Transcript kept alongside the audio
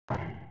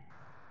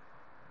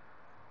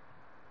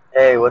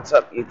Hey, what's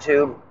up,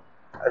 YouTube?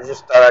 I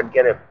just thought I'd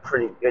get a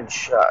pretty good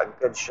shot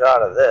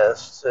of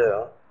this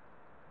too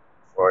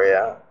for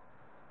you.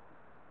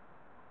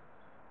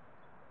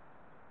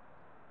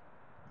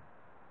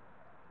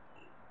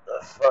 The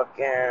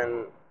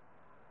fucking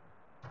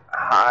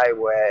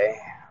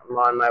highway. I'm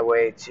on my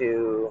way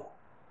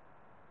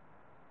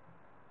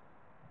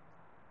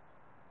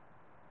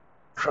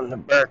from the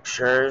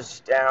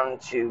Berkshires down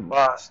to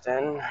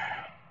Boston.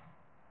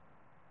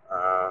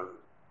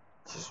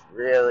 Just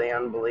really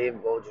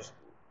unbelievable, just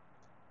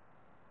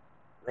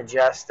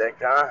majestic,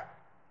 huh?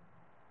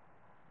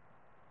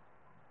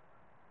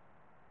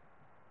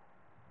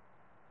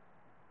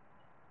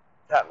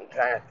 Got me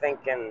kind of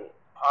thinking,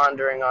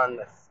 pondering on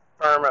the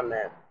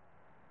firmament.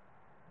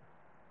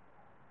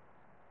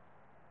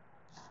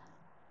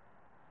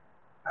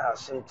 How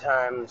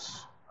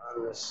sometimes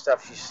on this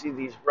stuff you see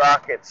these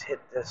rockets hit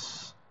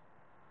this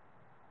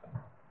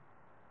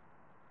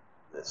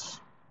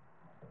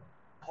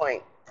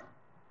point.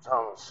 It's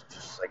almost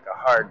just like a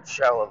hard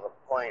shell of a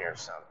point or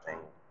something.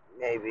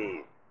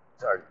 Maybe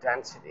it's our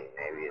density.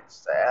 Maybe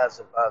it's the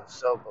as above,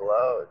 so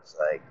below. It's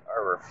like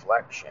our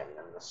reflection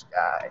in the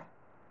sky.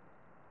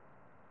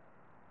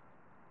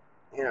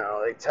 You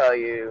know, they tell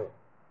you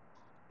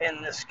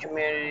in this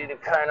community to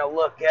kind of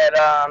look at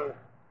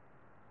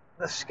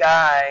the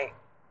sky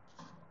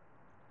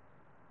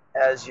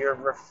as your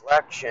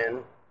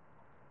reflection.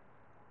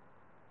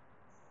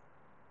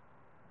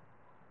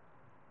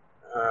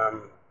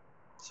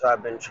 So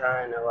I've been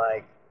trying to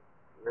like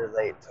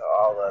relate to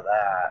all of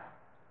that.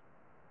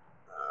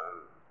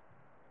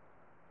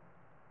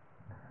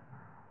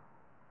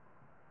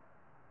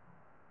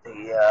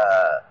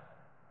 The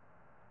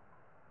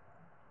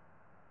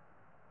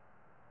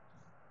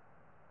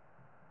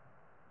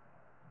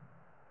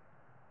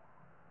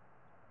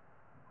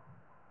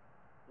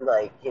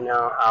like, you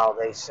know how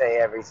they say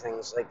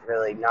everything's like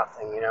really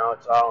nothing, you know,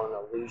 it's all an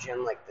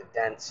illusion, like the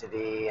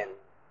density and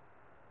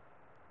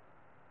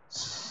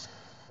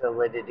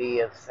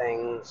solidity of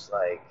things.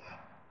 Like,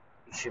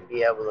 you should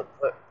be able to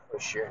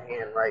push your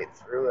hand right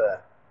through a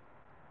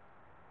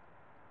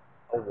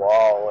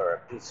wall or a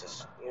piece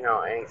of, you know,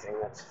 anything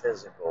that's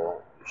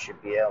physical. You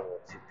should be able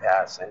to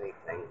pass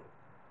anything.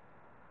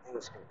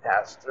 Things can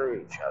pass through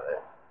each other.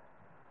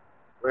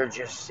 We're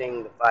just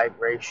seeing the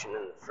vibration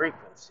and the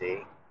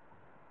frequency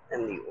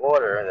and the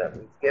order that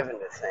we've given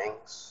to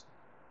things.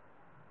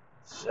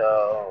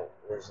 So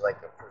there's like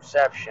a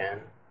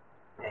perception.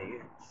 Yeah,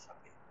 you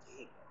fucking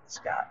deep.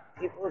 Scott,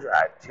 people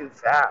drive too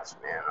fast,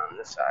 man, on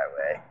this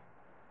highway.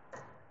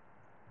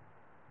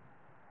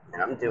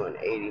 And I'm doing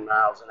 80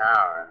 miles an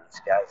hour, and this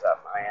guy's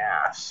up my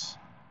ass.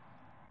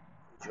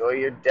 Enjoy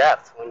your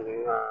death when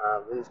you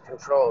lose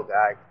control,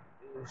 guy.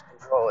 Lose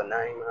control at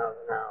 90 miles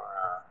an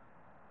hour,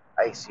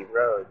 icy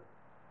road.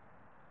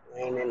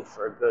 Lean in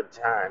for a good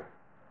time.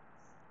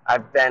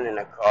 I've been in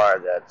a car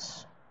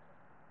that's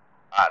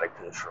out of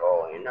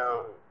control, you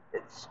know.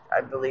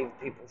 I believe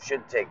people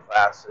should take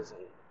classes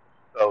and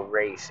go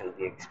race and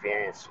be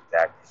experienced with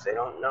that, because they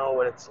don't know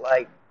what it's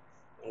like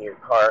when your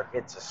car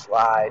hits a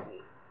slide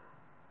and,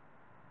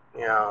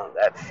 you know,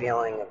 that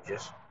feeling of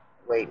just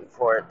waiting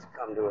for it to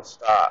come to a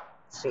stop,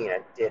 seeing a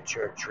ditch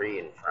or a tree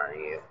in front of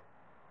you.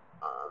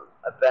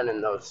 I've been in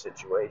those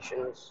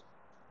situations,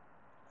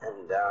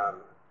 and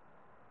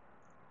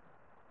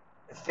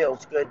it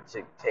feels good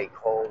to take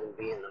hold and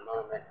be in the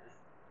moment and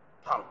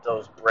pump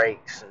those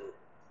brakes and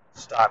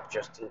stop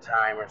just in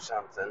time or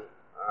something.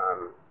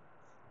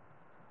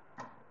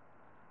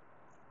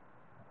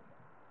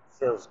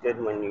 Feels good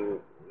when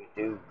you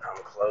do come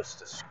close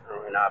to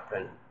screwing up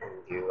and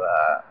you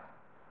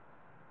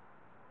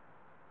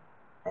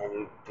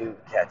do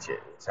catch it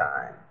in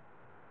time.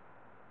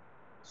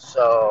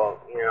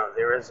 So, you know,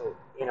 there is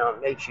you know, it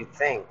makes you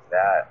think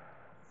that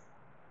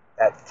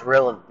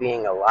thrill of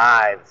being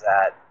alive,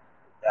 that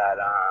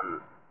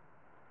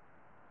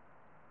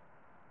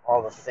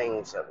all the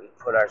things that we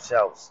put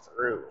ourselves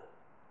through.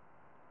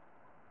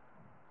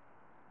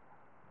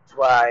 That's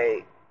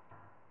why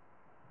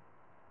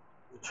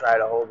we try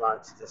to hold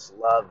on to this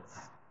love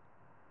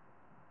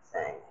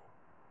thing.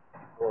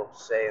 People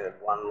say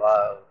that one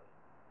love,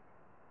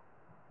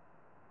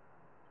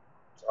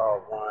 it's all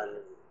one.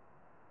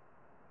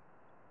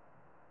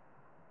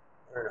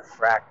 We're in a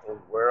fractal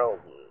world,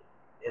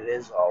 and it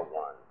is all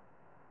one.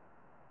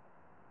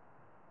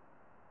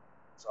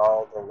 It's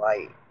all the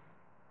light.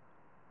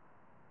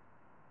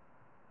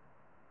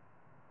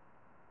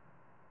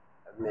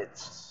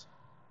 Amidst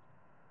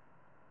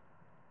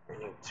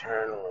an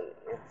eternal and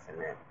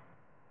infinite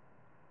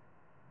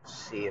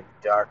sea of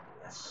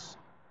darkness.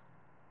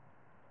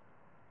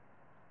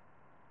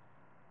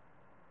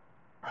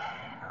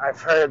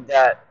 I've heard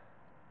that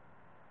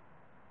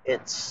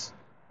it's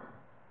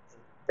the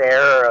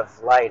bearer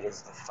of light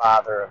is the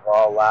father of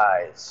all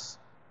lies.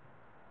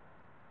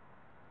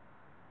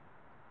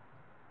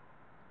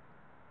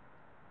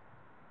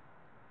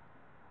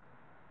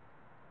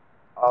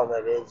 All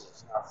that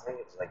is nothing.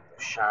 It's like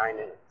the shine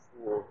in a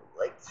pool.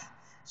 Like,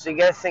 So you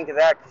got to think of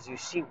that because you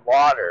see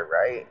water,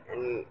 right?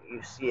 And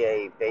you see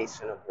a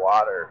basin of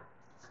water,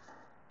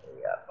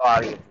 a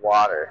body of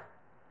water,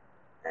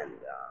 and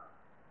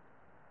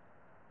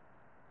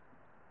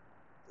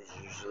there's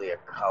usually a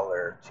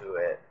color to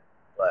it.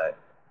 But,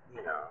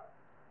 you know,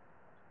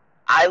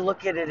 I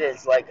look at it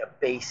as like a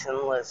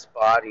basinless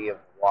body of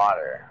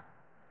water.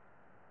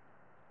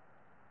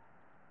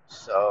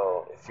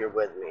 So if you're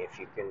with me, if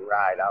you can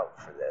ride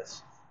out for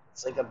this,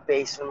 it's like a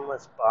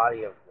basinless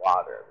body of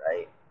water,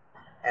 right?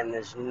 And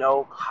there's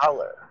no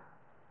color.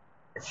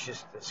 It's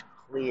just this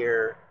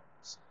clear,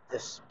 the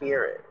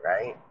spirit,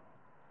 right?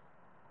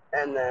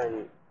 And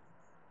then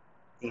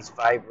these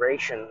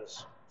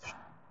vibrations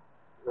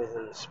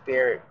within the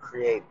spirit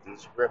create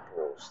these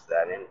ripples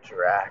that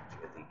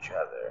interact with each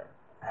other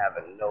and have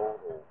a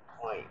nodal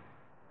point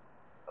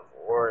of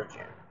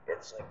origin.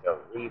 It's like a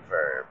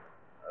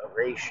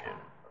reverberation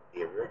of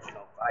the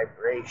original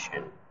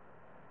vibration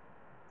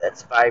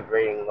that's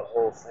vibrating the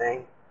whole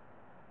thing.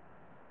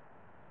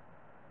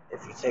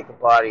 If you take a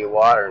body of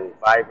water and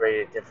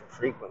vibrate at different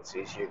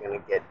frequencies, you're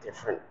going to get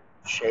different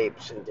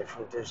shapes and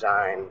different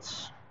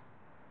designs.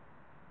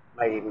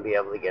 Might even be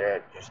able to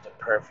get just a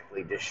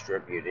perfectly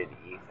distributed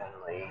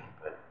evenly,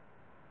 but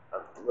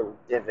of little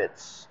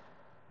divots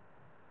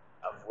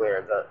of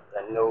where the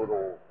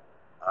nodal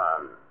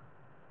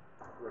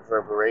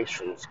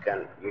reverberations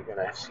you're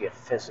going to see a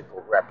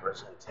physical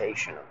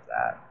representation of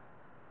that.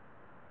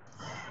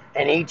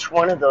 And each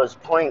one of those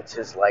points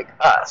is like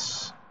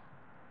us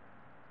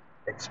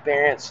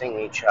experiencing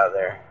each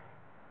other,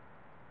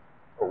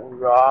 but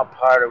we're all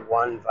part of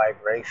one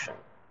vibration.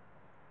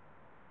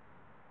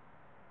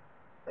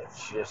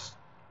 It's just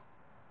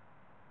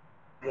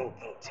being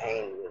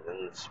contained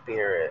within the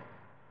spirit.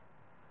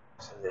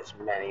 So there's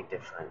many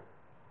different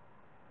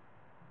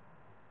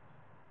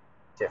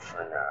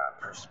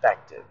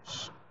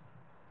perspectives.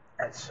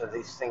 And so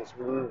these things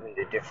move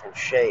into different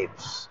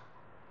shapes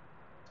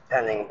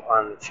depending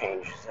upon the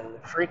changes in the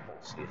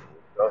frequencies.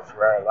 We go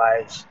through our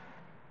lives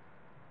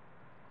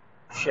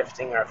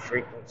shifting our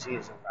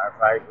frequencies and our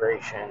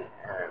vibration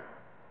and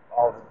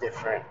all the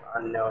different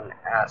unknown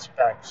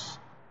aspects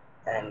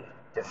and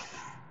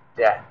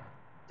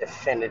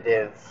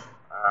definitive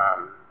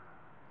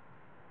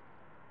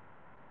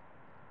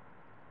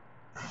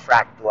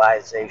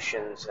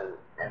fractalizations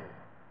and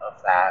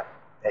of that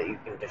you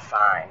can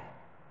define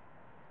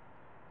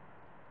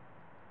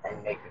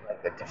and make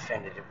like a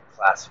definitive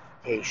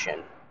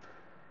classification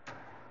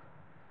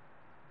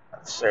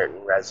of certain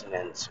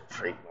resonance and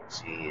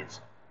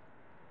frequencies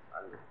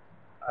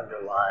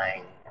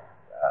underlying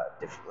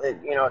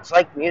different, you know, it's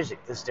like music.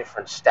 There's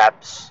different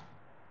steps,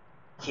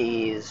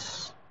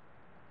 keys,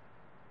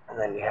 and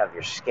then you have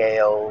your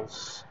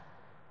scales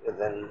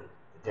within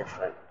the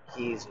different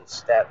keys and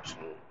steps,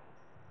 and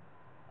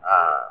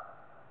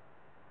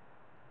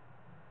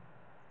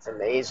it's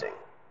amazing,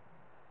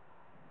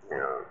 you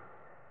know.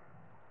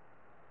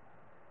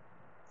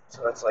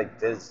 So it's like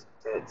this.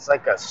 It's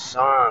like a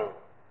song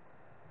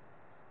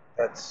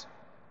that's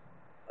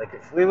like,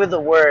 if we were the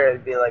word,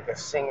 it'd be like a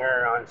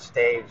singer on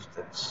stage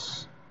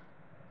that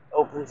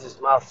opens his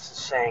mouth to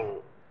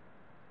sing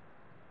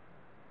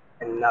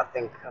and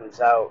nothing comes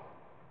out.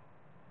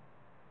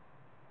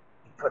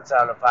 He puts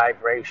out a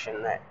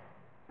vibration that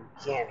you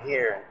can't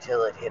hear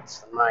until it hits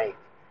the mic.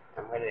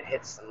 And when it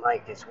hits the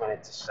mic is when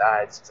it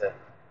decides to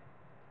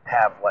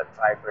have what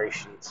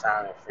vibration,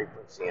 sound, and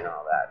frequency and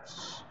all that.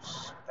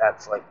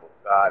 That's like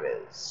what God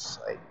is.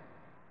 Like,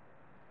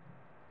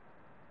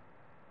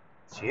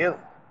 it's you.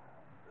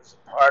 There's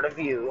a part of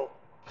you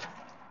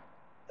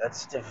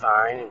that's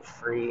divine and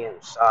free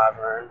and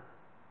sovereign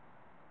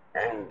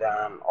and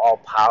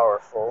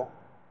all-powerful,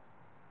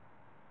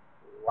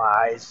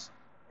 wise,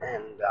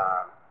 and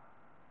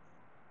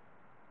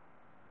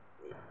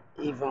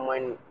even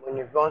when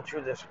you're going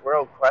through this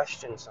world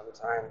question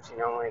sometimes, you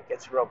know, when it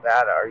gets real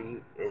bad,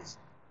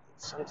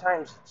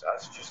 sometimes it's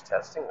us just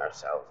testing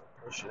ourselves,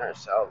 pushing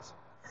ourselves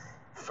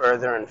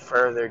further and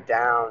further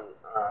down,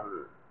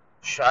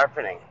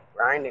 sharpening,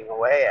 grinding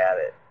away at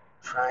it,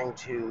 trying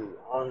to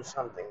own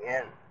something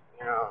in,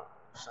 you know,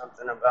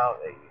 something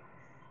about it.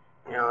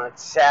 You know,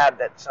 it's sad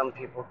that some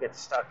people get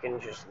stuck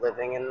in just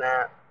living in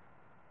that.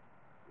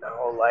 Their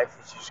whole life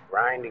is just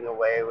grinding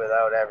away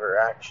without ever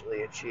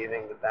actually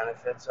achieving the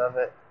benefits of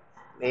it.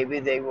 Maybe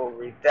they will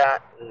reap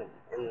that in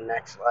the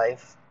next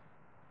life,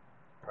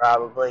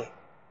 probably.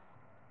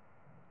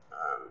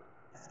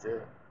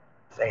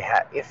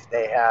 If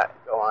they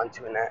go on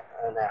to an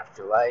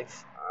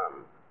afterlife,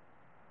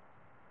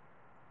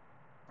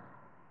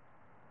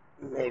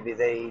 maybe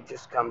they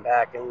just come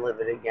back and live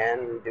it again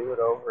and do it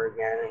over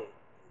again and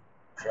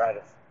try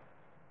to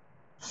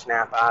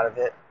snap out of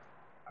it.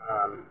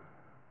 I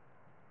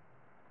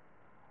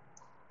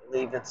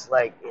believe it's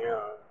like, you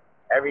know,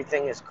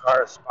 everything is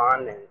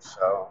correspondence,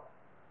 so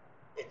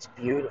it's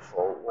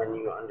beautiful when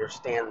you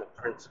understand the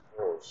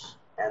principles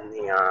and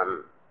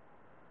the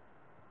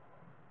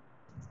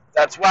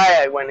that's why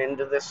I went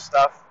into this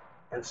stuff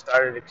and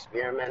started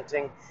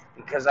experimenting,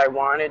 because I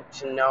wanted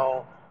to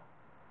know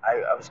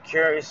I was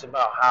curious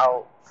about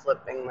how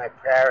flipping my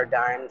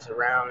paradigms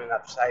around and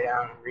upside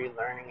down and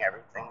relearning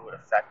everything would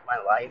affect my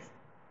life.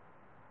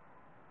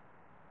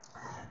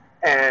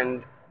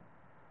 And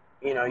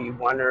you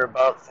wonder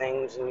about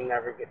things and you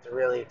never get to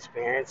really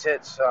experience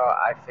it. So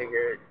I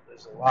figured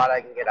there's a lot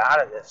I can get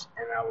out of this,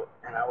 and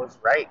I was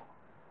right.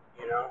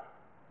 You know,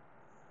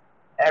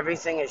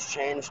 everything has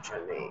changed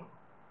for me.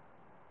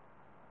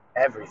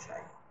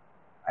 Everything.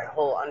 My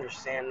whole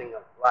understanding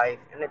of life,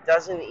 and it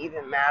doesn't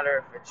even matter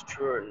if it's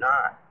true or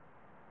not,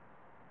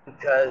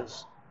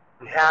 because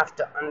you have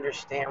to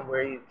understand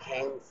where you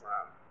came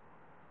from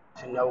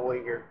to know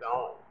where you're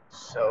going.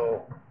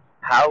 So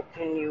how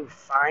can you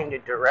find a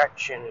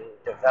direction and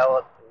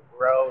develop and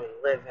grow and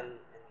live and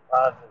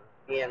love and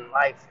be in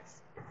life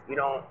if you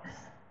don't,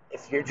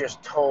 if you're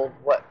just told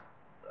what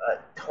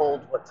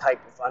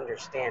type of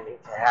understanding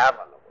to have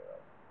on the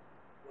world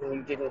when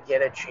you didn't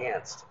get a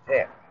chance to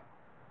pick?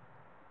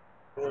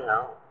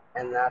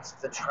 And that's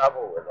the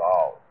trouble with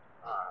all,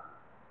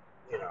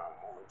 when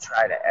we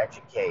try to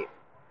educate,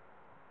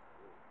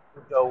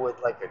 we go with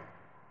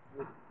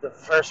the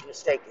first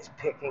mistake is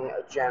picking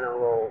a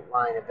general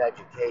line of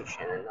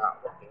education and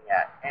not looking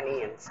at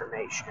any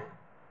information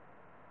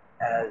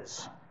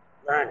as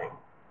learning.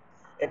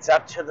 It's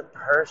up to the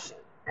person,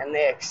 and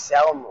they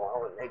excel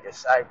more when they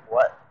decide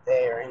what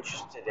they are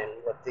interested in,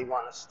 what they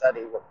want to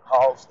study, what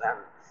calls them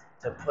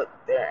to put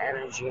their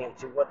energy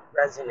into, what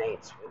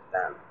resonates with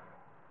them.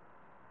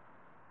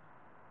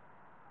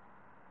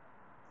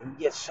 You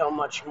get so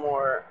much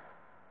more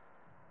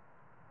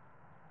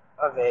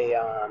of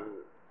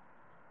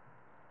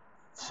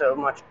so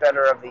much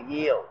better of a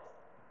yield.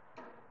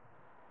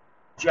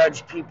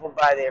 Judge people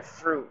by their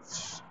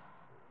fruits.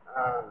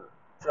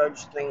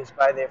 Judge things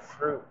by their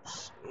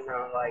fruits.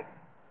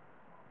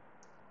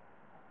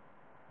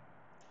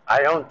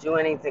 I don't do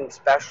anything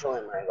special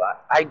in my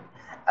life.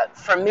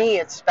 For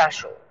me, it's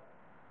special.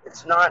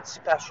 It's not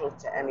special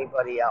to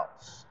anybody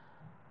else.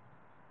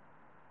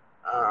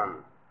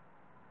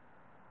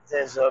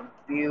 There's a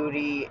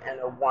beauty and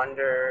a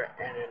wonder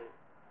and an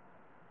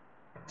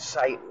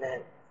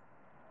excitement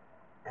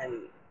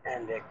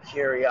and a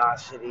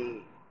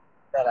curiosity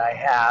that I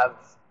have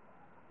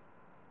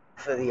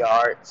for the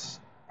arts,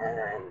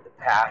 and the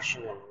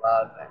passion and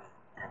love and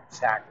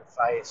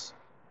sacrifice,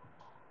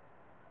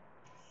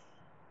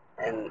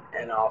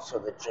 and also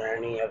the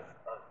journey of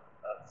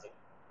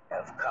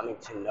coming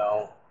to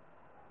know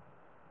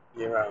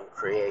your own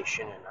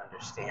creation and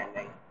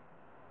understanding.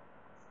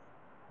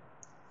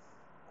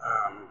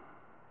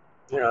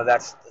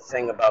 That's the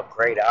thing about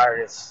great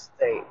artists.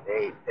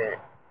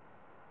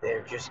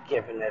 They're just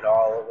giving it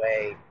all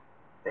away.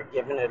 They're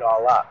giving it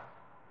all up,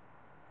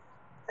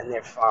 and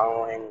they're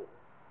following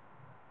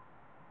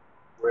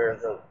where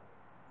the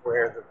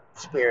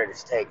spirit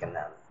is taking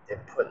them.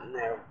 They're throwing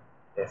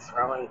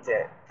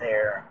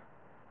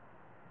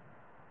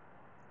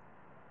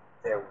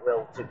their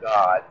will to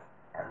God,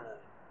 and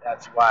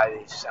that's why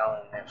they're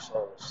selling their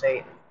soul to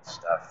Satan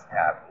stuff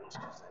happens,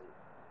 because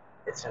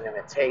it's an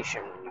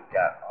imitation when you've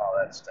got all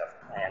that stuff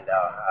planned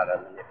out, how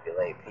to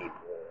manipulate people,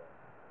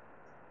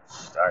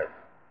 start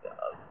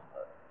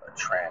a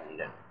trend,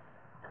 and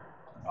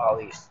all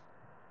these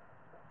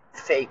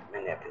fake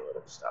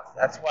manipulative stuff.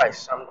 That's why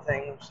some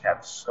things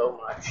have so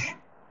much,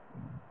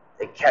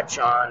 they catch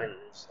on, and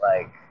it's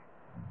like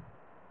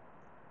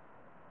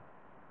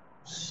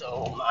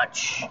so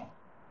much,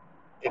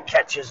 it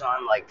catches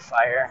on like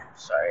fire.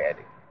 Sorry, I had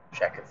to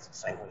check if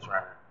this thing was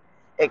running.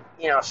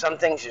 Some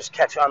things just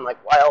catch on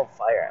like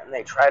wildfire, and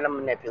they try to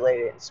manipulate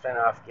it and spin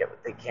off, get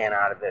what they can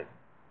out of it,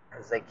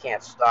 because they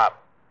can't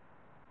stop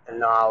the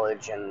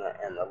knowledge and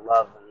the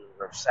love and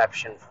the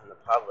reception from the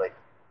public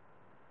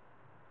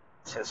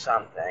to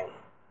something.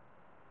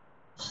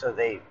 So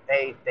they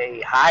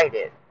hide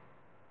it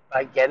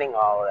by getting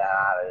all of that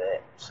out of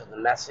it. So the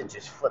message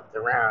is flipped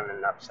around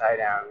and upside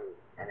down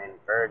and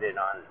inverted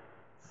on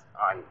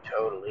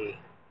totally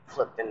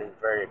flipped and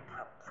inverted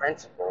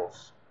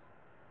principles.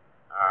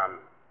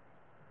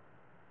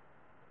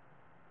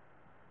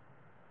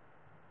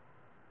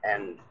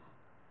 And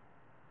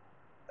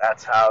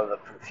that's how the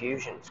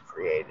confusion is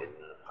created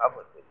in the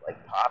public with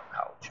like pop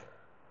culture.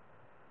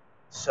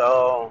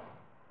 So,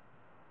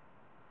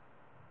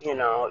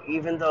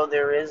 even though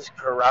there is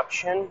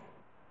corruption,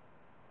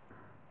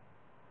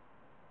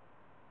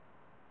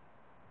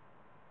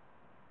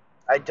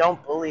 I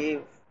don't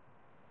believe,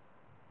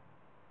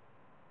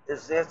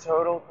 is there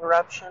total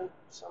corruption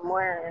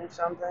somewhere in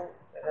something?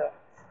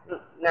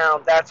 Now,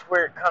 that's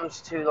where it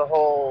comes to the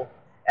whole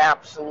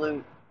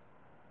absolute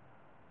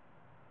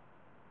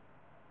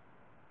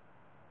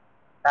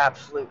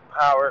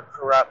power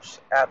corrupts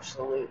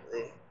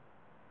absolutely,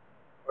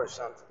 or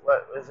something.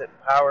 What was it?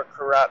 Power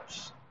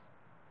corrupts,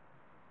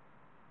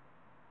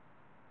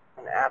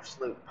 and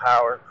absolute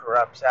power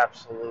corrupts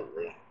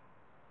absolutely.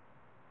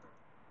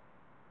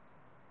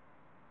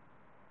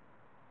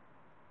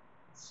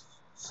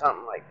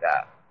 Something like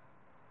that.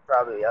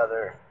 Probably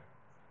other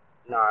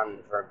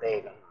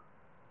non-verbatim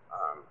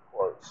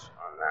quotes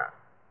on that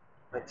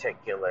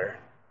particular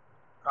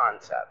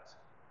concept.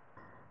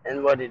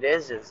 And what it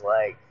is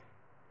like,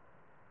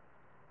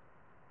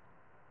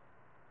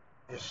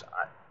 just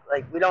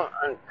like we don't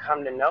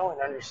come to know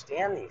and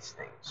understand these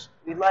things.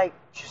 We like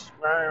just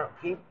running around,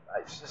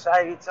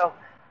 society itself,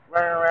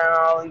 running around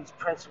all these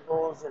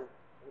principles and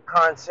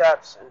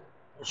concepts and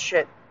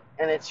shit,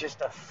 and it's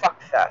just a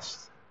fuck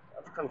fest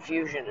of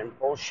confusion and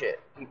bullshit.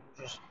 People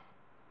just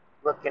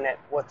looking at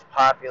what's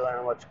popular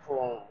and what's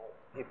cool, and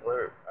what people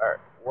are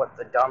what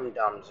the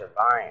dum-dums are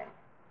buying.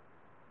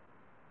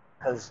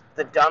 Because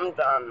the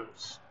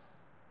dum-dums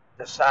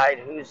decide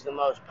who's the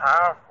most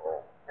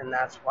powerful, and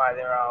that's why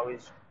they're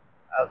always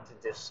out to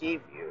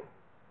deceive you.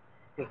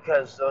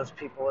 Because those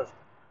people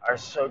are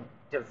so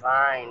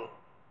divine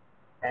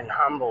and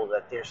humble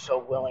that they're so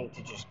willing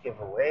to just give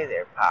away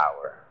their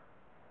power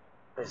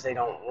because they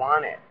don't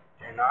want it.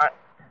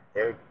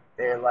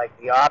 They're like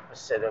the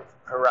opposite of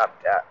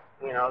corrupt.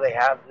 They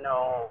have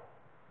no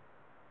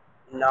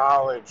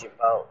knowledge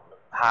about the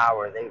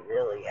power they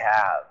really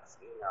have.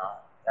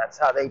 That's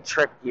how they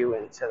trick you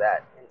into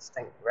that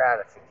instant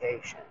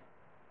gratification.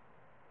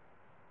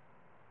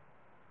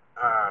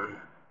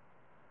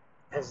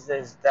 Because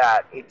there's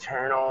that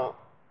eternal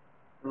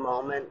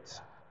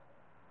moment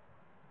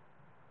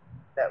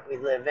that we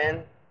live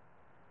in,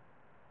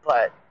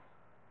 but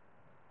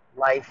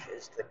life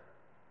is the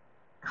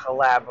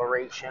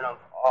collaboration of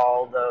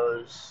all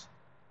those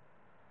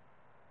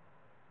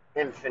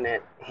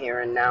infinite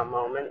here and now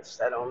moments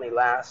that only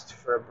last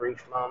for a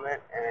brief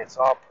moment, and it's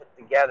all put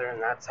together,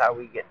 and that's how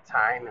we get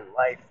time and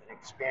life and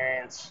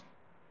experience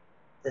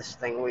this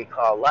thing we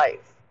call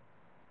life.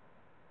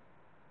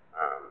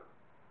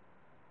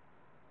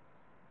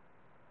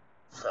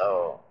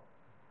 So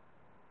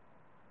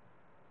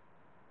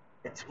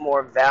it's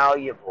more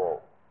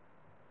valuable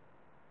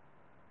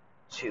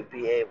to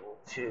be able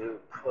to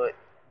put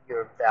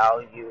your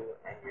value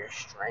and your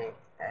strength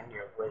and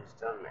your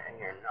wisdom and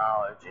your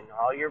knowledge and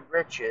all your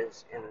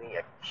riches in the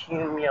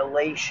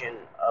accumulation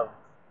of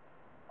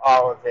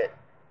all of it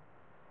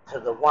to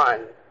the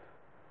one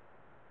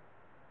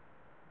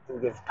who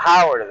gives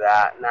power to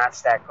that, and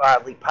that's that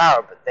godly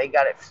power. But they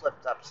got it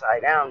flipped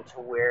upside down to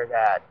where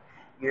that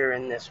you're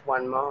in this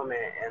one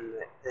moment, and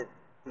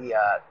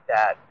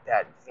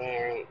that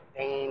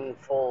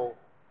vainful,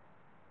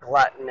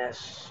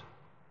 gluttonous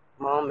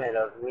moment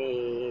of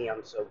me,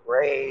 I'm so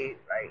great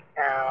right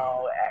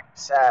now,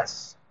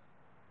 excess,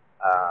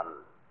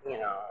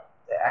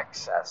 the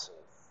excess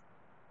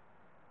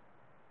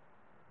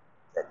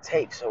that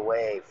takes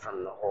away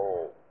from the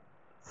whole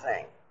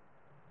thing.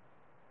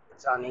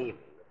 It's uneven.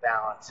 The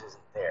balance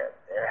isn't there.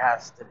 There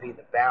has to be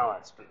the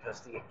balance because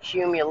the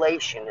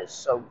accumulation is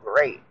so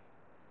great.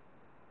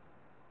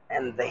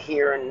 And the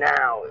here and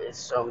now is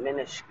so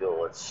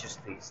minuscule. It's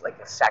just like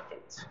a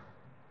second.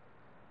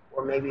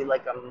 Or maybe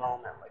like a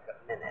moment, like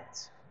a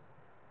minute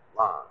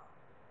long.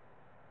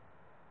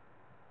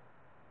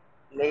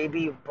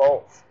 Maybe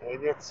both.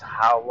 Maybe it's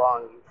how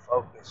long you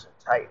focus and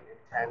tighten and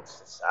tense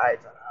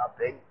decides on how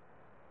big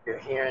your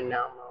here and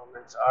now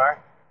moments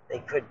are. They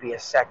could be a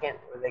second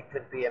or they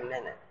could be a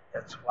minute.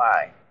 That's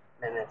why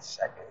minutes,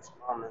 seconds,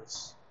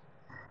 moments.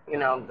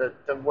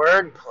 The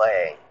word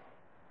play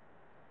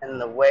and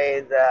the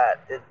way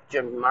that the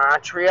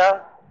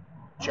gematria,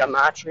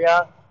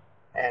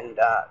 and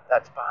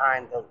that's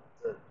behind the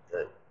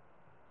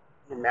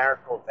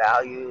numerical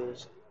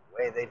values,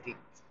 the way they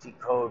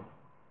decode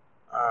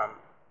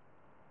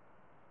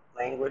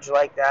language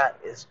like that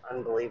is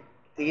unbelievable.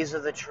 These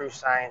are the true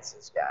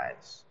sciences,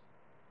 guys.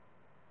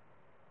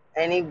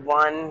 Any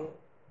one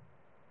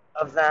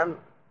of them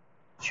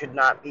should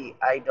not be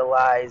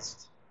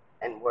idolized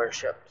and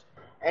worshipped.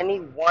 Any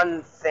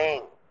one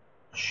thing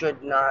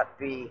should not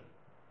be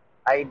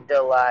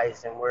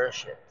idolized and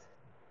worshipped.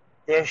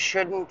 There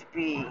shouldn't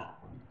be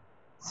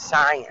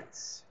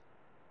science.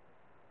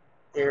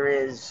 There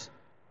is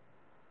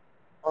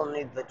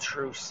only the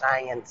true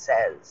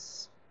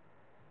sciences.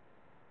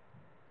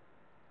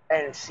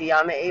 And see,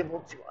 I'm able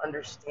to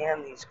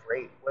understand these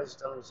great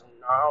wisdoms and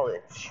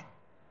knowledge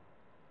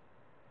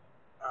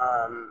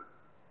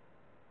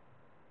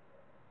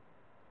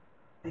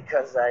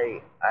because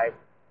I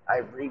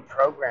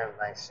reprogrammed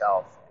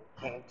myself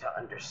and came to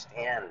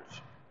understand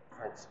the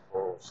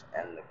principles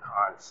and the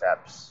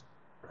concepts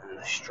and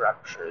the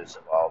structures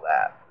of all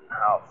that and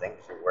how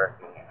things are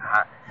working. And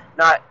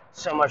not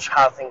so much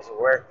how things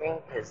are working,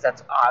 because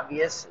that's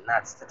obvious, and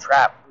that's the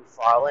trap we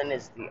fall in,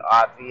 is the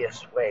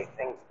obvious way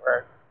things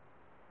work,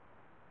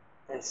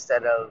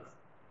 instead of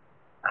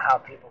how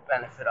people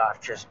benefit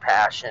off just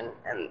passion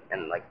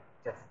and like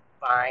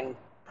divine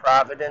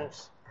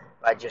providence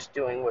by just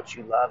doing what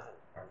you love,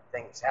 and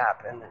things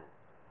happen, and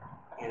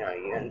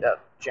you end up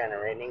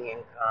generating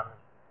income,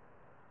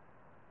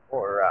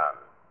 or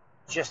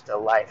just a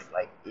life,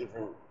 like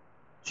even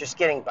just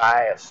getting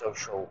by a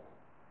social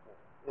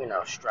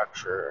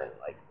structure, and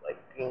like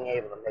being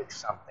able to make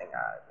something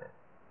out of it,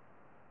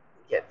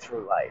 get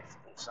through life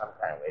in some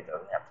kind of way. It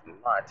doesn't have to be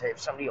monetary. If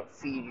somebody will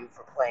feed you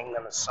for playing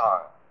them a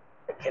song,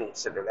 I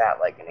consider that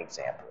like an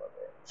example of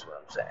it. That's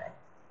what I'm saying.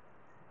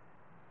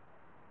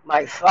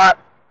 My thought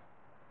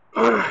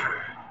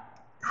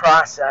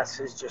process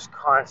is just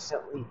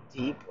constantly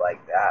deep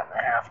like that, and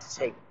I have to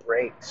take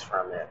breaks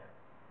from it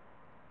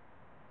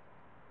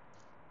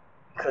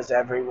because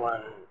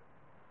everyone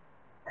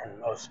and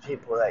most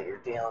people that you're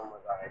dealing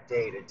with on a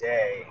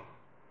day-to-day,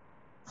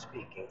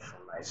 speaking for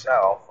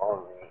myself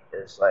only,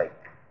 is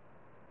like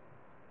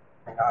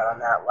they're not on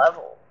that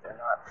level. They're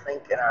not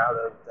thinking out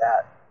of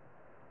that.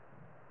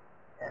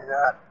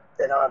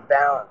 They're not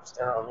balanced.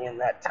 They're only in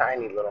that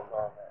tiny little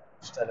moment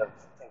instead of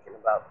thinking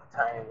about the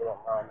tiny little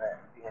moment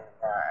and being in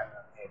that and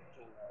the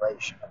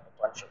accumulation of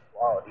a bunch of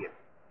quality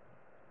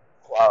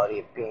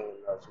of being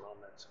in those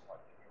moments and what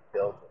you can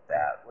build with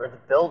that. We're the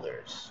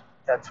builders.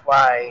 That's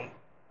why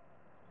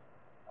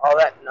all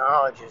that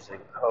knowledge is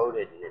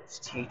encoded and it's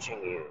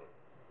teaching you.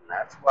 And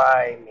that's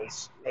why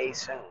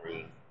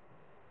masonry,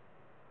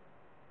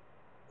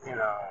 you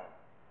know,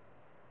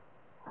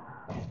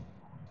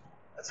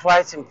 that's why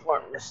it's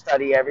important to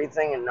study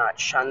everything and not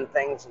shun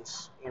things. And,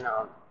 you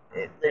know,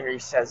 it literally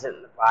says it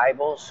in the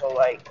Bible. So,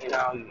 like,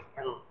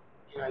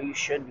 you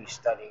should be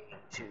studying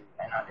into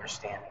and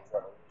understanding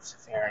what a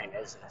Luciferian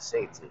is and a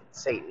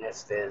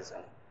Satanist is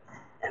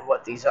and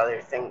what these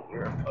other things,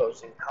 your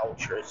opposing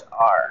cultures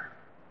are.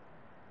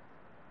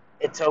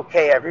 It's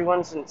okay.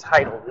 Everyone's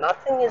entitled.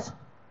 Nothing is,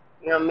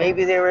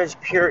 maybe there is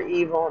pure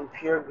evil and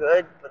pure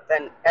good, but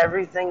then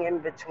everything in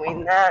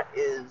between that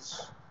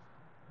is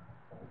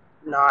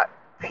not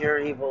pure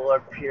evil or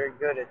pure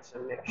good. It's a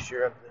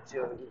mixture of the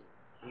two.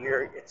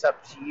 It's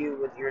up to you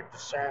with your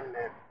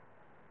discernment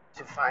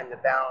to find the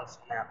balance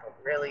in that. But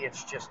really,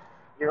 it's just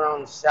your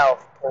own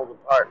self pulled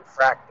apart and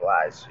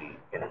fractalized. So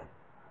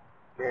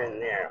you're in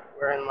there.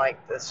 We're in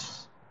like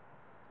this.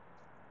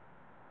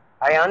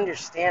 I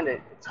understand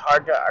it. It's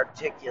hard to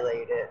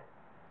articulate it.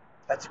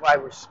 That's why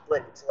we're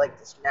split into like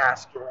this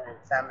masculine and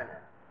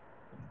feminine.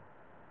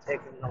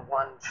 Taking the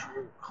one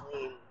true,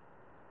 clean,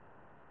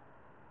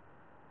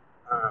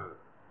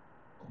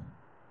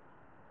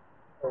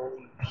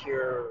 holy,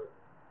 pure.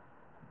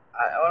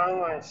 I don't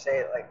want to say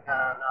it like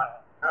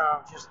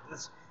just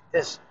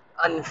this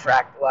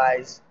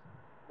unfractalized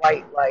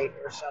white light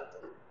or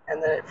something,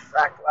 and then it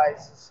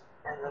fractalizes,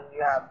 and then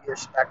you have your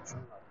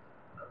spectrum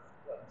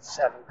of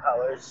 7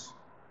 colors,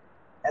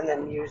 and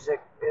then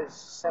music is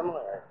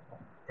similar.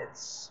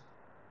 It's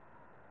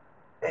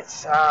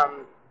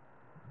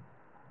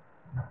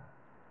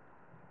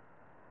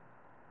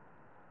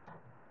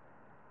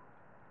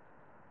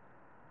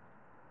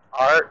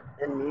art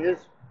and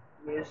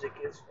music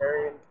is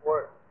very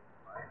important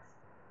in life.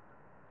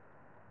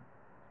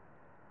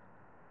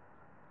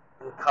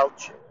 And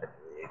culture, I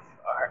believe,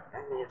 art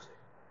and music.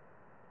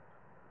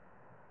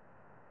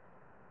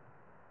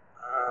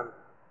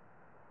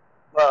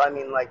 Well, I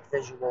mean, like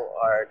visual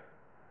art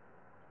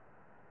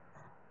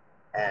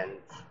and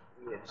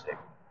music.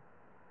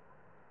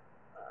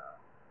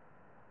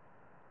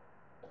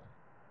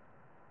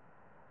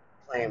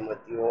 Playing with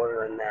the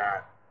order in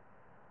that.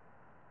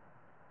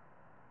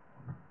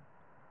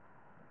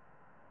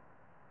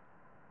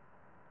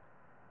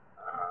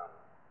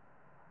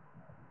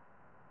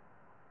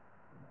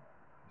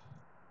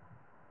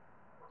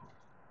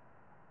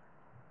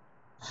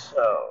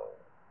 So,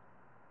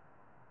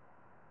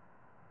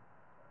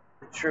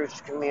 the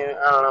truth community,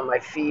 I don't know, my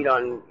feed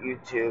on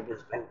YouTube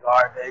has been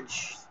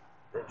garbage.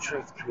 The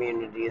truth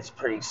community is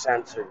pretty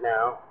censored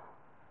now.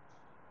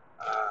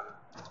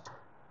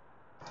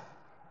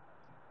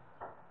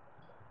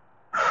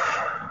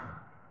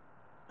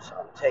 So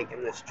I'm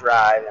taking this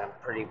drive and I'm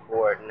pretty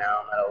bored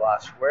now. I'm at a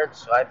lost for words,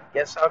 so I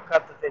guess I'll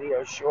cut the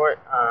video short.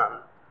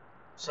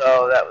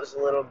 So that was a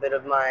little bit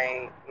of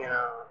my,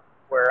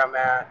 where I'm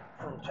at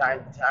from time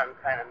to time,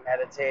 kind of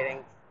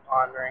meditating,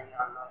 pondering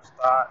on those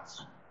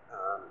thoughts.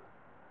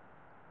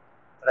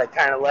 But I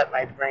kind of let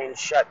my brain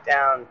shut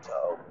down to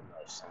open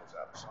those things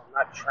up. So I'm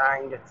not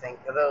trying to think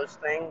of those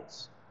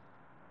things.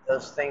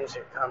 Those things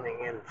are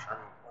coming in from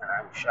when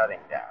I'm shutting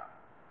down.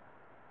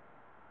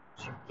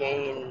 To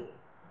gain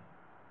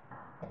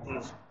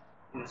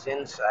these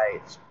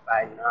insights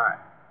by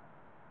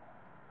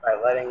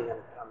letting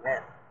them come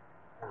in.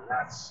 And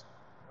that's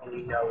when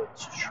you know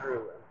it's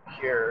true and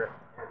pure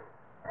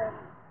and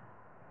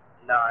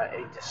not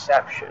a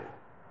deception.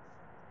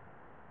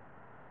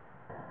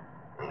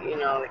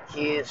 The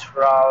key is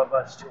for all of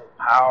us to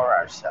empower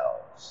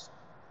ourselves.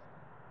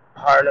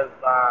 Part of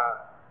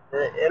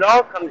it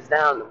all comes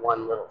down to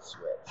one little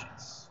switch.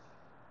 It's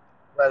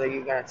whether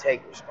you're going to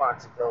take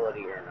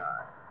responsibility or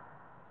not.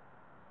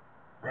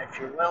 And if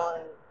you're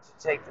willing to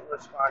take the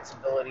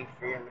responsibility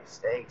for your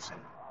mistakes and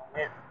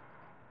own it,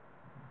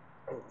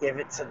 and give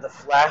it to the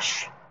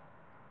flesh,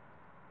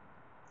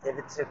 give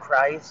it to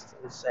Christ,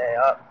 and say,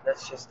 "Oh,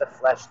 that's just a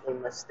fleshly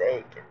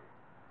mistake." And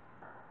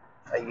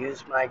if I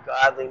use my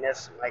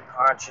godliness and my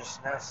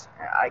consciousness,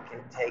 I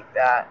can take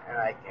that and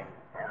I can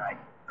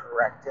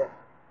correct it,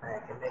 and I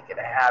can make it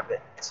a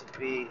habit to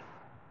be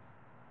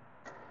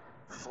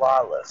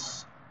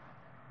flawless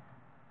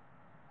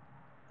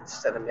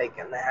instead of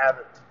making the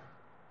habit.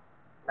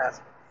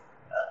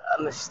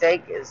 A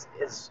mistake is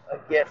a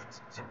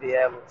gift to be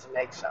able to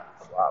make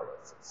something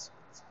flawless.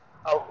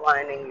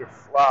 outlining your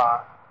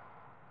flaw,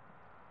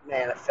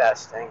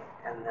 manifesting,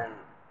 and then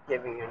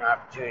giving you an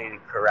opportunity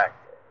to correct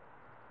it.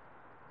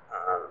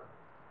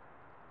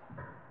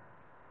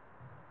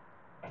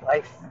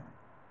 Life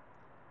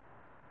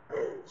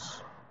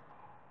is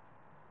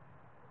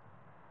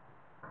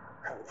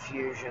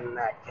confusion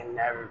that can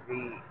never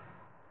be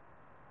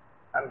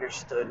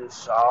understood and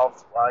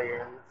solved while you're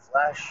in the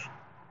flesh.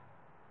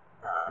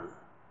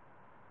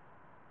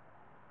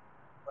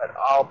 But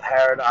all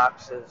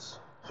paradoxes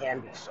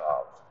can be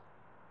solved.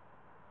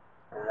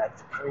 And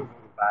that's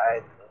proven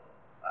by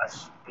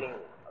us being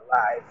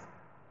alive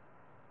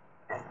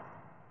and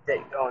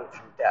going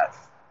through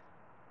death.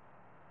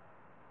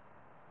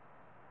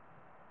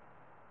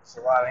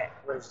 There's a lot of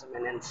wisdom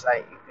and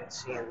insight you can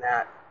see in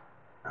that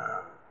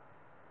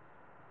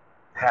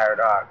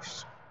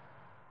paradox.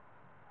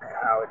 And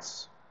how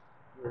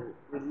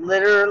we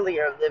literally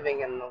are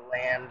living in the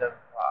land of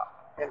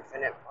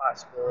infinite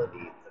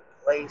possibility, the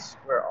place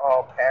where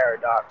all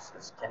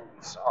paradoxes can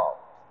be solved.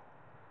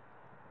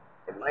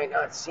 It might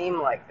not seem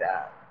like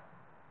that,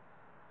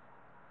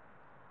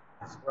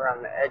 because we're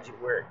on the edge of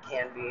where it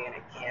can be and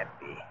it can't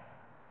be.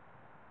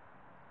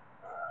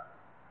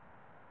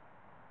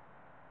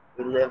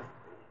 We live,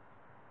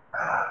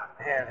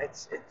 man,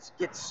 it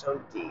gets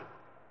so deep.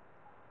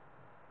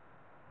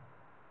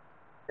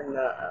 And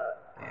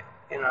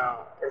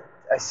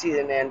I see the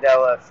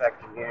Mandela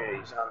effect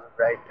communities on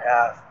the right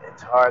path.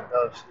 It's hard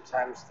though.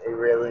 Sometimes they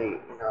really,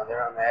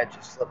 they're on the edge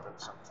of slipping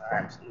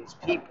sometimes. And these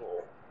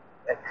people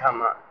that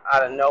come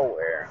out of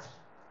nowhere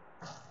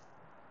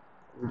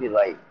and be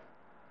like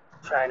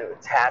trying to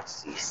attach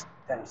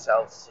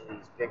themselves to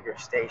these bigger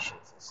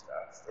stations and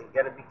stuff. They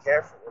got to be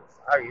careful with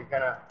how you're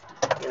gonna,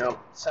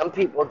 some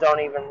people don't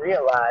even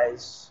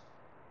realize.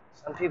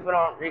 Some people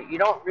you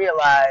don't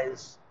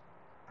realize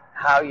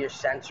how you're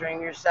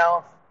censoring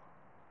yourself.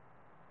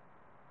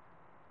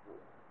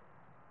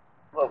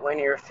 But when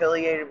you're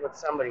affiliated with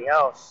somebody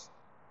else,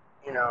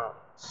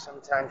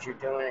 sometimes you're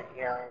doing it,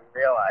 you don't even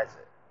realize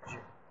it.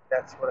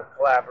 That's what a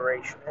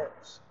collaboration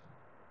is.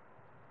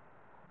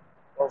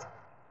 Both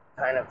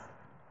kind of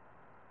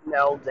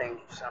melding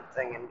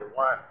something into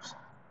one.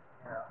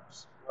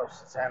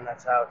 Most of the time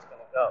that's how it's going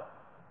to go.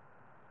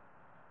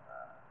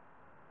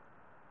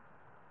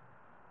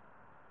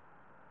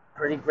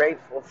 Pretty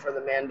grateful for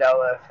the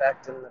Mandela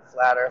effect and the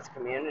flat earth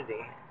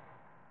community,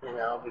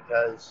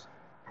 because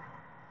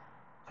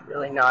it's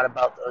really not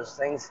about those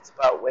things. It's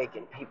about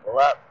waking people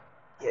up,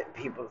 getting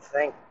people to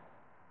think.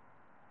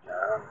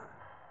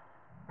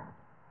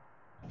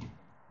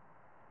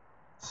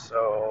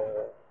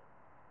 So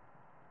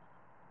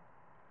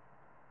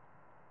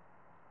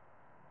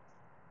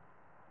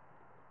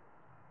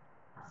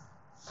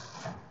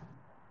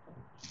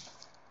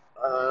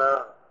I don't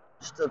know.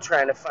 Still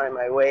trying to find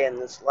my way in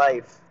this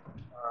life.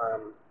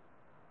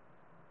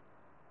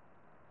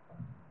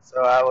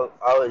 So I've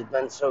always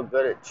been so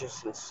good at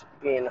just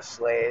being a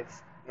slave,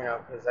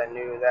 because I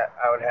knew that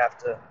I would have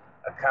to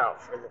account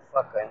for the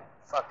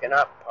fucking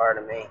up part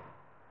of me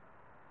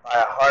by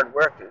a hard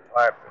working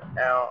part. But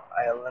now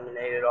I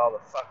eliminated all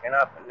the fucking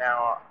up, and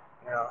now,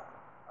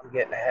 I'm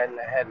getting ahead and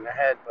ahead and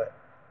ahead. But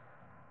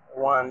I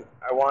want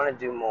to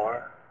do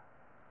more.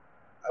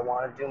 I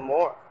want to do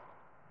more.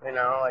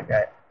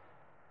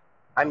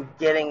 I'm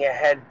getting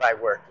ahead by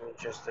working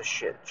just a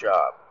shit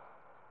job,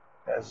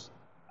 because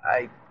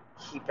I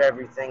keep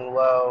everything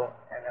low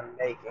and I'm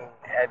making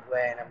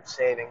headway and I'm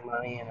saving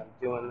money and I'm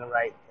doing the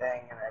right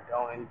thing and I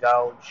don't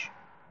indulge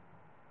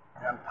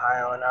and I'm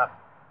piling up,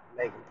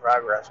 making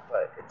progress.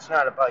 But it's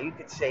not about, you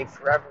could save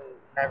forever and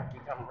never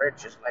become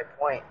rich is my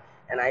point.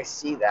 And I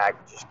see that.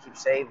 Just keep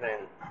saving,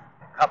 and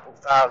a couple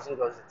thousand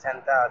goes to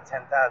 10,000,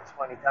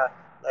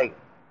 20,000.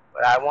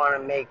 But I want to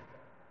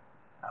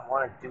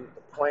do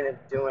the point of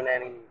doing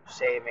any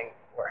saving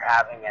or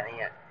having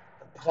any.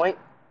 The point,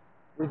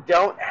 we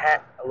don't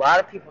have, a lot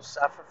of people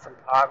suffer from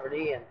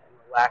poverty and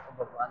the lack of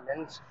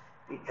abundance,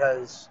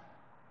 because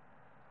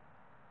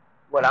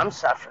what I'm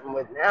suffering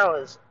with now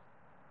is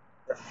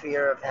the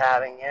fear of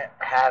having it,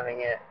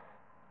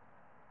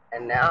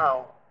 and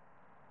now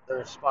the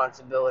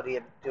responsibility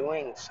of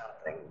doing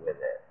something with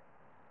it.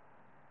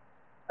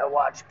 I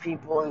watch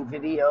people in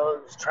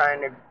videos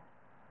trying to,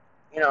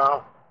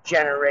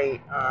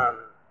 generate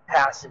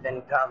passive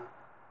income.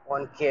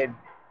 One kid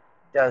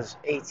does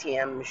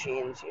ATM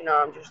machines.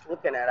 I'm just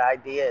looking at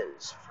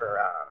ideas for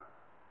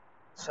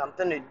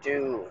something to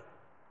do,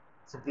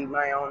 to be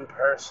my own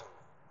person.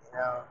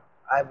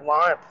 I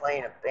want to play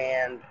in a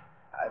band.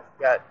 I've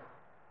got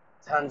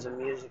tons of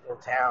musical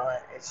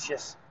talent. It's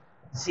just,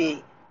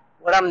 see,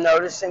 what I'm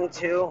noticing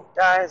too,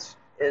 guys,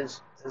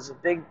 is there's a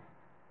big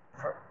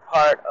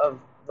part of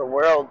the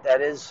world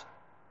that is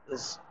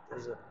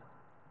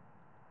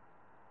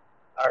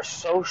our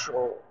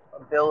social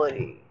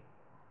ability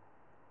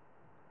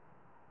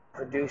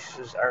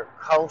produces our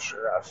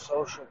culture. Our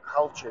social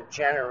culture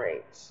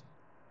generates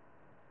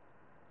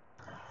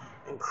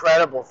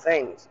incredible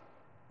things.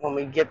 When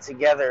we get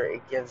together,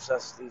 it gives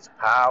us these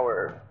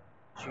power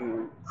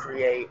to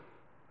create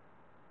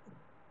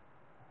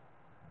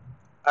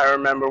I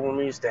remember when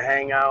we used to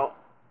hang out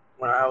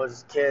when I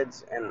was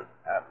kids, and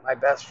my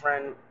best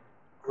friend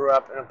grew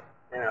up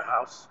in a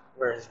house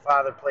where his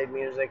father played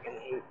music, and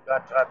he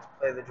got taught to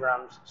play the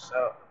drums.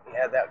 So he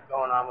had that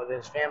going on with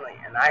his family,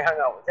 and I hung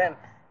out with him.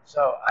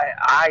 So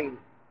I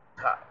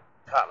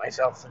taught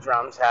myself the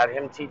drums, had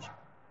him teach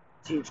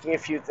me a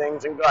few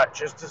things, and got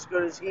just as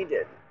good as he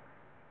did.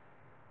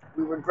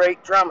 We were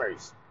great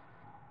drummers.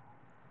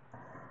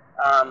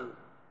 Um,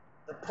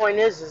 the point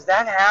is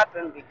that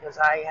happened because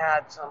I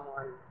had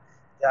someone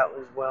that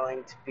was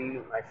willing to be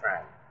my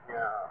friend. You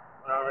know,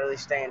 we don't really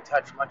stay in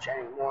touch much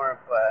anymore,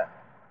 but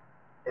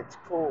it's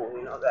cool,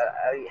 that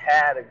I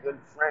had a good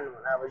friend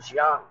when I was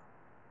young.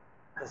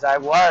 Because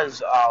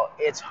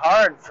it's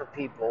hard for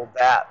people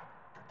that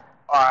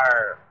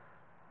are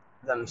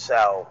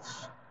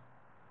themselves.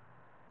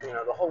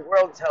 The whole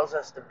world tells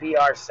us to be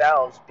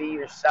ourselves, be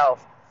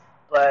yourself.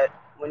 But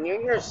when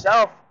you're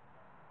yourself,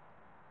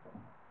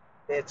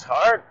 it's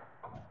hard.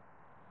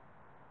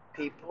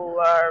 People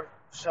are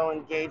so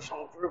engaged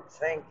in group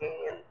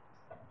thinking, and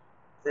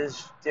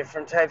there's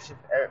different types of.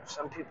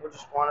 Some people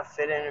just want to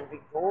fit in and be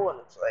cool, and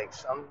it's like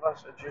some of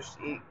us are just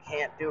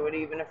can't do it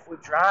even if we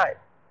try.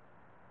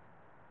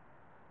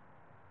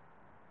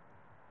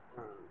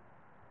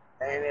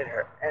 And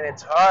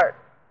it's hard.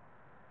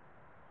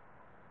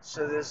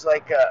 So there's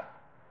like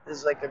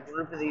a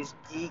group of these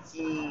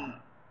geeky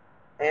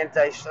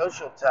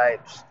antisocial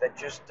types that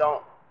just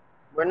don't.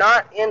 We're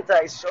not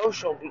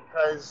antisocial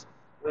because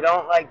we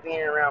don't like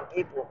being around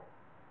people.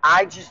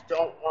 I just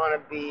don't want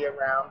to be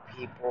around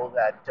people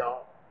that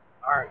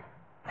aren't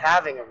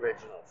having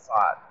original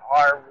thought,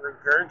 are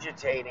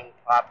regurgitating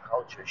pop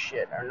culture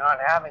shit, are not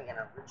having an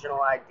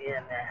original idea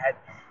in their head,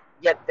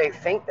 yet they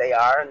think they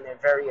are, and they're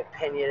very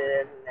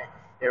opinionative,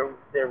 and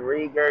they're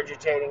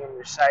regurgitating and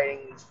reciting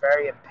these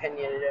very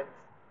opinionative,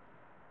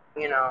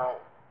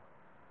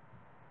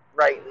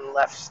 right and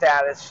left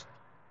status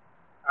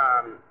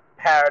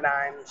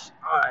paradigms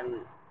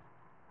on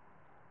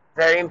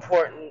very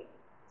important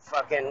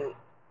fucking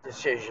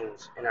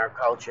decisions in our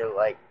culture,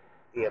 like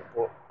the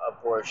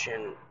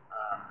abortion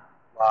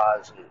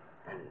laws,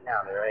 and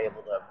now they're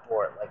able to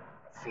abort like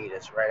a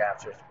fetus right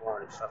after it's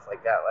born and stuff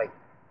like that. Like,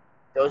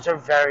 those are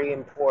very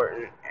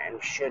important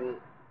and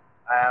shouldn't.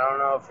 I don't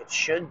know if it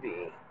should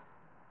be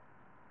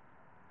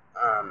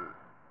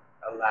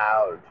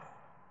allowed.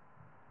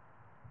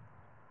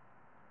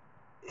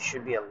 It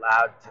should be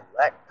allowed to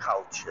let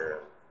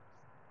culture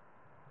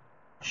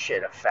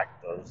shit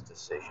affect those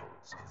decisions,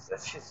 because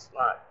that's just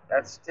not.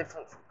 That's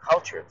different from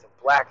culture. It's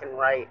a black and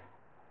white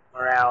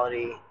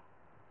morality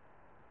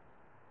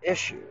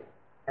issue.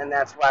 And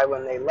that's why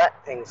when they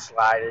let things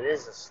slide, it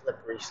is a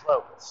slippery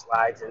slope. It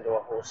slides into a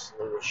whole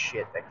slew of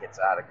shit that gets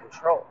out of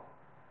control.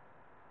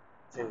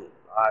 It's a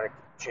lot of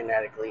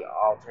genetically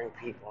altering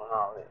people and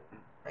all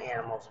the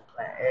animals and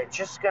plants. It's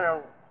just going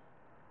to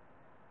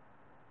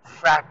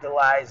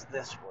fractalize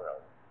this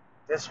world.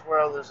 This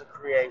world is a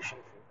creation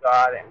from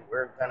God, and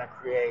we're going to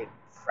create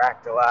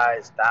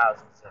fractalized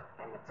thousands of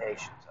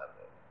imitations of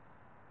it.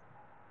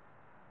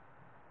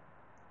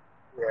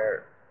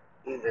 We're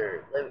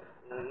either living,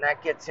 and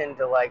that gets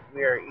into like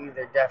we're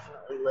either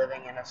definitely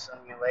living in a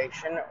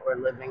simulation or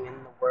living in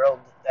the world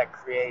that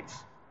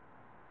creates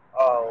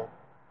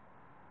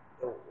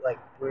like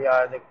we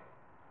are the.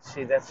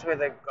 See, that's where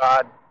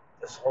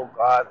this whole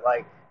God,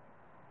 like,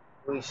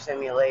 we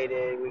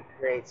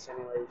create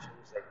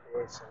simulations that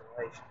create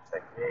simulations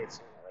that create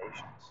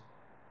simulations.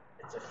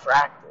 It's a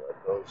fractal. It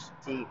goes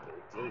deep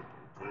and deep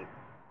and deep.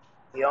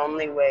 The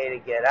only way to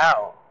get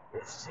out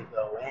is to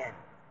go in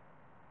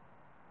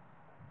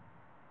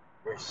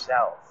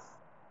yourself.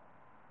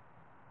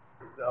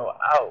 You go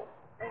out,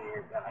 and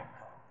you're going to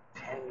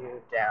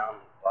continue down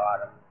the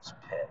bottomless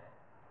pit.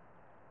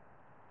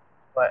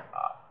 But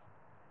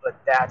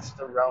that's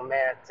the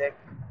romantic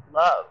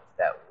love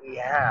that we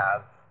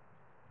have.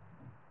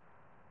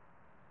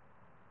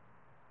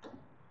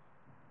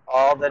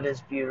 All that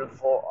is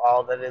beautiful,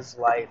 all that is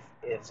life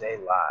is a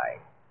lie.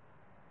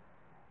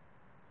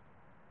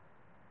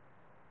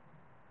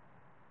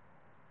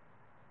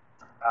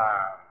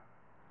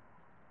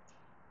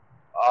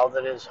 All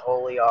that is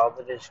holy, all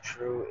that is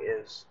true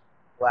is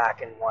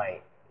black and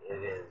white. It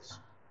is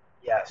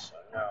yes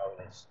or no.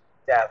 It is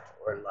death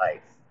or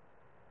life,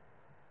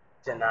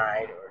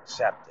 denied or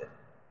accepted.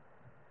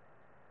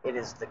 It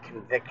is the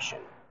conviction.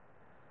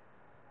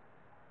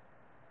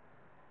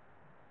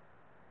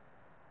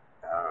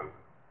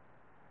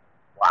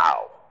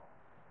 Wow.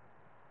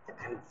 The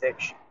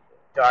conviction,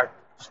 the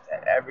darkness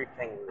that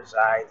everything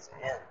resides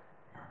in.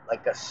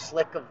 Like a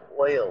slick of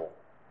oil,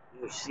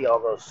 you see all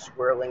those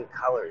swirling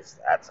colors.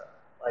 That's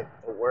like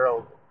the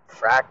world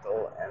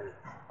fractal, and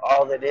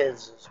all that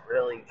is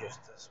really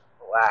just this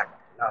black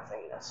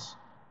nothingness.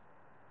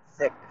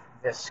 Thick,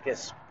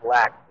 viscous,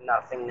 black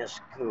nothingness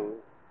goo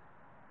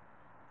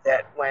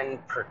that, when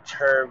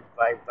perturbed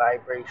by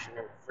vibration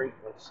and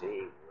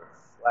frequency,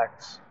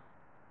 reflects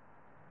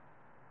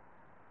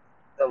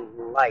the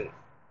light.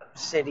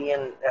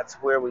 Obsidian, that's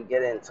where we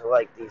get into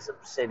like these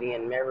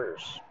obsidian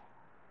mirrors.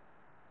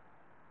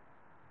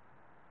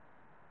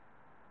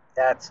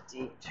 That's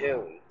deep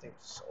too. You think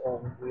this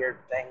old weird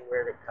thing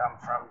where to come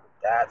from?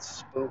 That's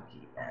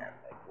spooky, man.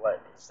 Like,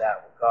 what is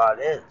that? What God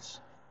is?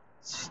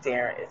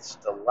 It's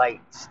the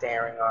light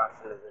staring off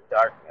into the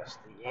darkness.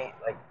 The yin,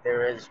 like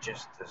there is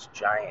just this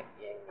giant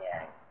yin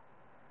yang.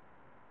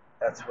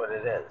 That's what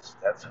it is.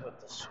 That's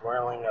what the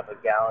swirling of a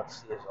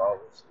galaxy is. All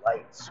this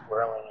light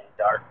swirling in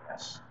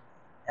darkness,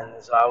 and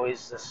there's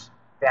always this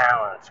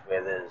balance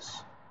where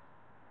there's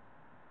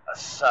a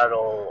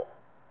subtle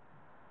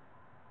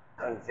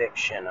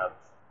conviction of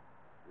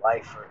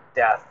life or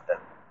death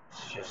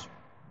that's just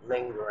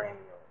lingering,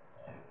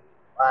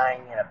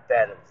 lying in a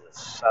bed of this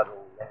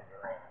subtle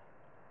lingering,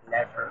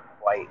 never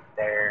quite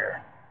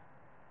there,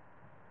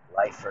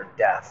 life or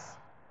death.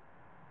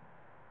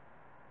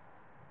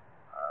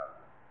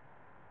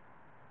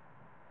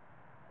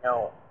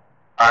 No,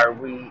 are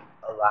we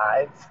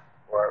alive,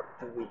 or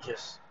are we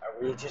just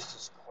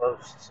as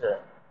close to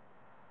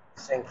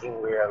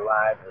thinking we're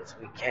alive as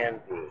we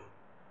can be?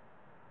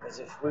 Because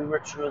if we were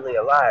truly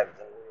alive,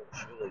 then we would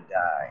truly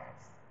die.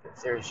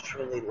 If there's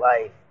truly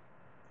life,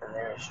 then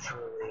there's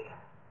truly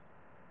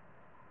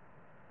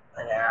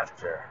an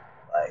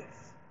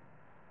afterlife.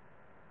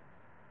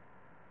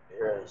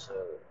 There is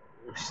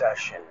a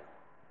recession,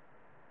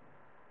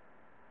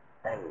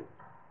 and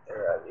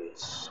there are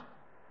these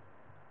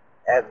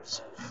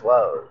ebbs and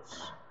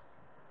flows.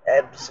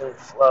 Ebbs and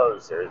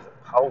flows. There's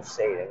a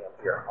pulsating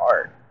of your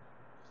heart.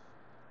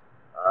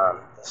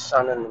 The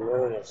sun and the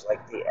moon is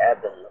like the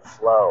ebb and the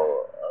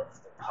flow of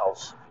the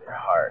pulse of your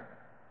heart.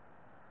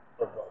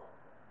 Ba-boom,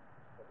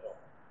 ba-boom,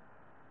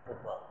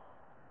 ba-boom,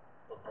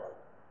 ba-boom,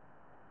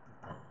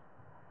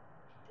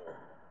 ba-boom,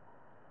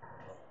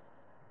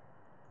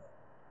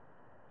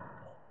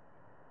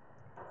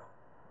 ba-boom,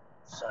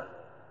 sun,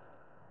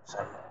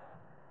 sun,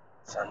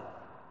 sun,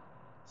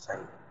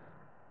 sun.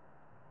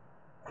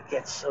 It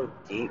gets so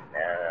deep,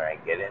 man, and I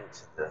get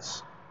into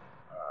this.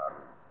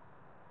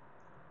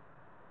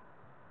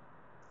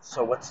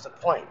 So what's the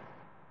point?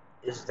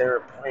 Is there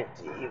a point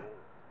to even?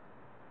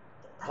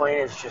 The point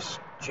is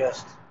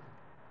just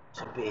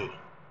to be.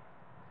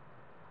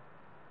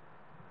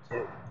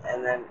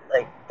 And then,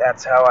 like,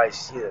 that's how I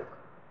see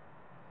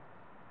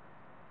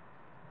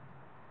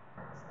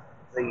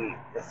the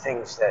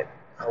things that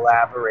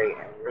collaborate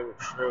and ring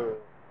true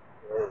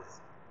with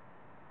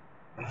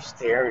these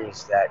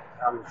theories that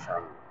come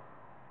from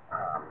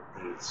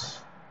these,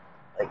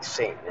 like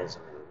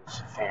Satanism and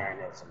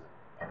Luciferianism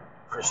and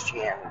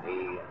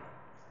Christianity and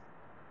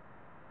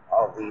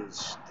all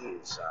these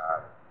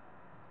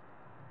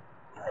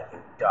like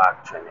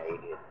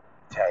indoctrinated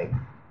type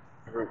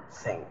group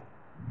thing,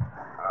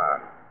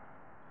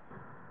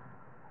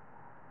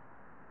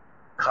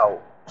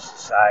 cult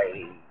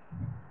society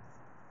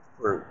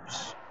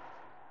groups.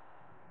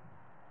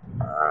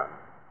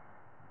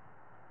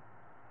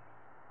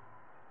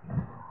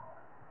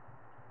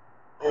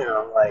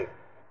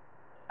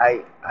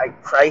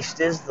 Like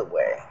Christ is the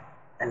way,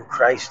 and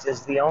Christ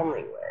is the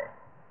only way.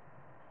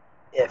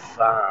 If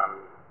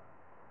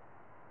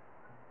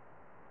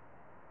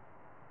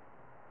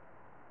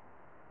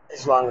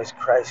as long as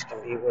Christ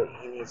can be what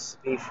He needs to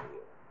be for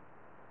you,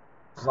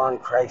 as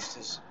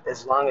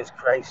long as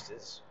Christ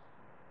is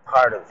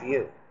part of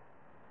you,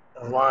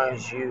 as long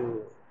as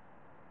you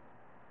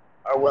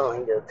are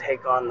willing to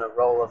take on the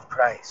role of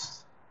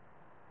Christ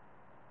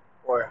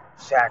or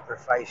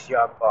sacrifice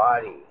your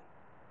body,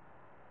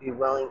 be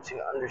willing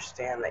to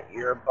understand that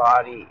your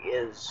body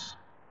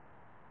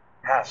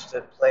has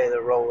to play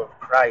the role of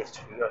Christ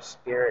for your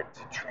spirit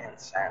to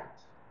transcend.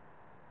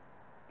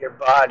 Your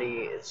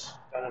body is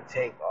going to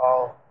take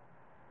all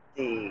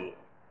the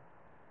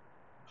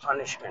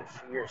punishment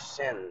for your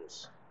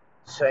sins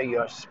so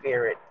your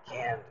spirit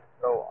can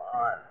go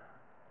on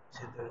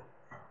to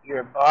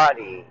your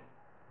body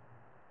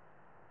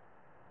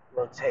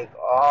will take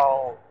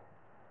all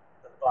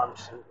the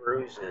bumps and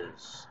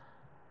bruises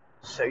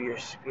so your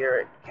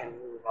spirit can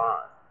move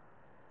on.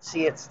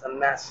 See, it's the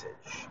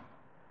message.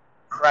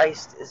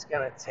 Christ is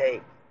going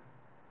to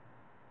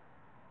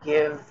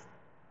give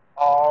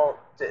all,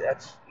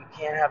 you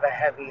can't have a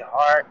heavy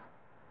heart.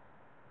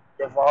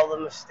 Of all the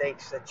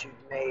mistakes that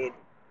you've made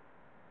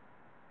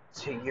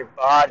to your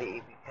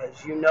body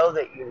because you know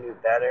that you knew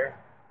better,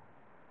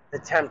 the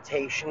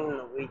temptation and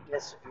the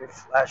weakness of your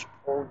flesh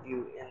pulled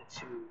you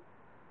into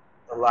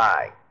the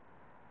lie,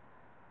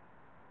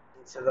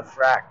 into the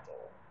fractal.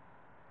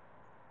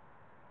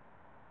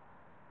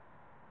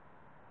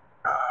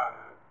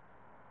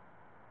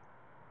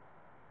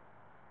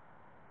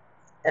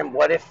 And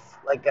what if,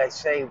 like I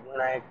say, when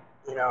it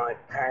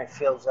kind of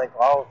feels like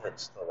all of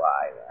it's the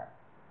lie then.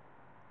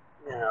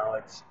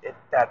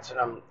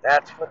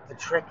 That's what the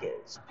trick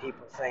is.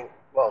 People think,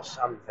 well,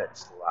 some of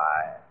it's the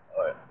lie,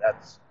 or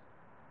that's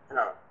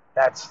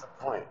the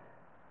point.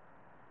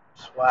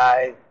 That's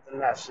why the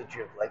message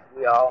of, like,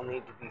 we all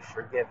need to be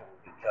forgiven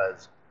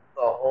because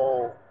the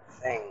whole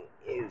thing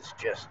is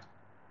just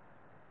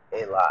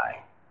a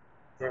lie.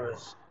 There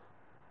is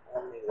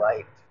only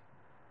light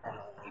and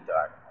only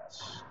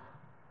darkness.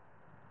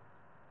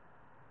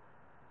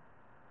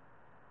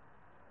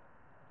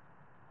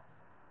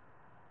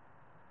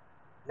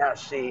 Now,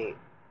 see,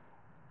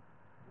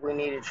 we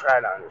need to try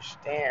to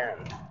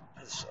understand,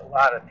 because a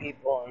lot of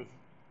people, and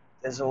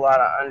there's a lot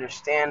of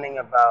understanding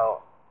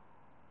about,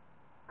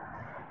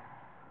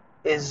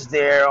 is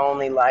there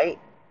only light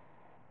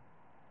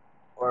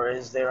or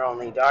is there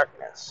only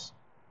darkness?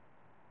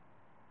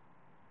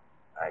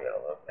 I got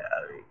a low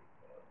battery.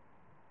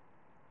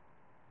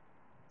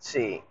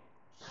 See,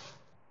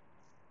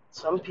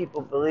 some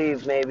people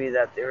believe maybe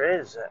that there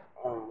is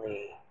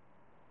only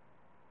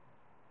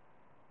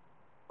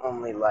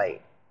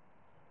light,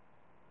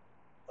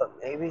 but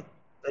maybe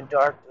the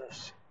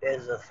darkness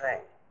is a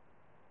thing.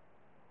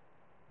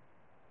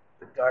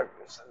 The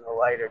darkness and the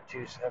light are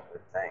two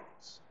separate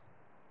things.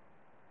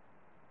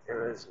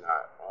 There is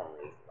not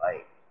only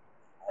light.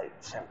 Light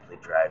simply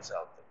drives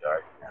out the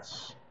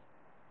darkness.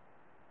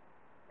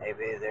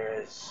 Maybe there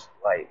is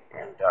light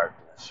and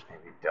darkness.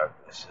 Maybe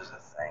darkness is a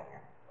thing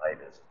and light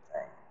is a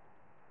thing.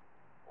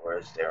 Or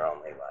is there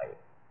only light?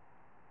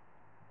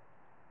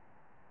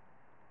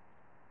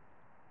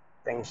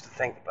 Things to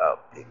think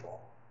about,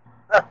 people.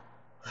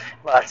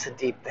 Lots of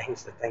deep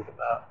things to think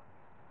about.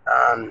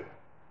 I'm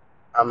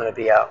going to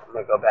be out. I'm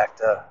going to go back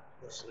to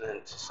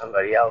listening to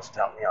somebody else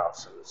tell me all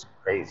some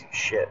crazy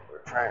shit we're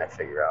trying to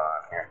figure out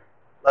on here.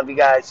 Love you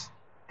guys.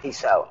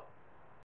 Peace out.